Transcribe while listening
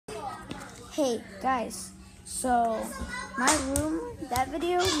Hey guys, so my room, that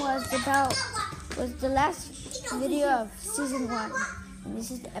video was the last video of season 1. And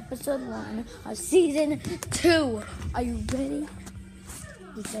this is episode 1 of season 2. Are you ready?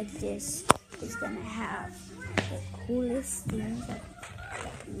 Because this is gonna have the coolest things that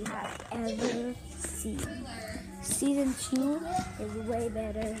you have ever seen. Season 2 is way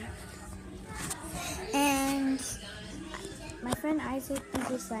better. And my friend Isaac,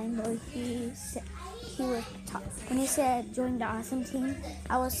 he's a slime boy. He was top. When he said join the awesome team,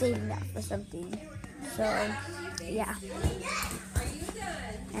 I was saving that for something. So yeah.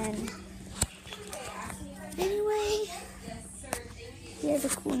 And anyway, here's a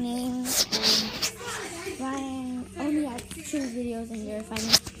cool name. Ryan only has 2 videos in there.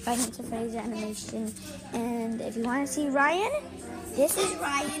 Financial Phase Animation. And if you want to see Ryan, this is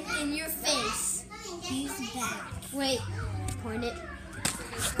Ryan in your face. He's back. Wait. Point it.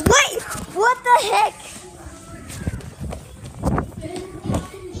 Wait! What the heck?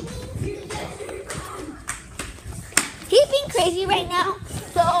 He's being crazy right now.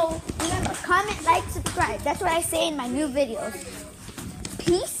 So remember, comment, like, subscribe. That's what I say in my new videos.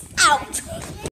 Peace out.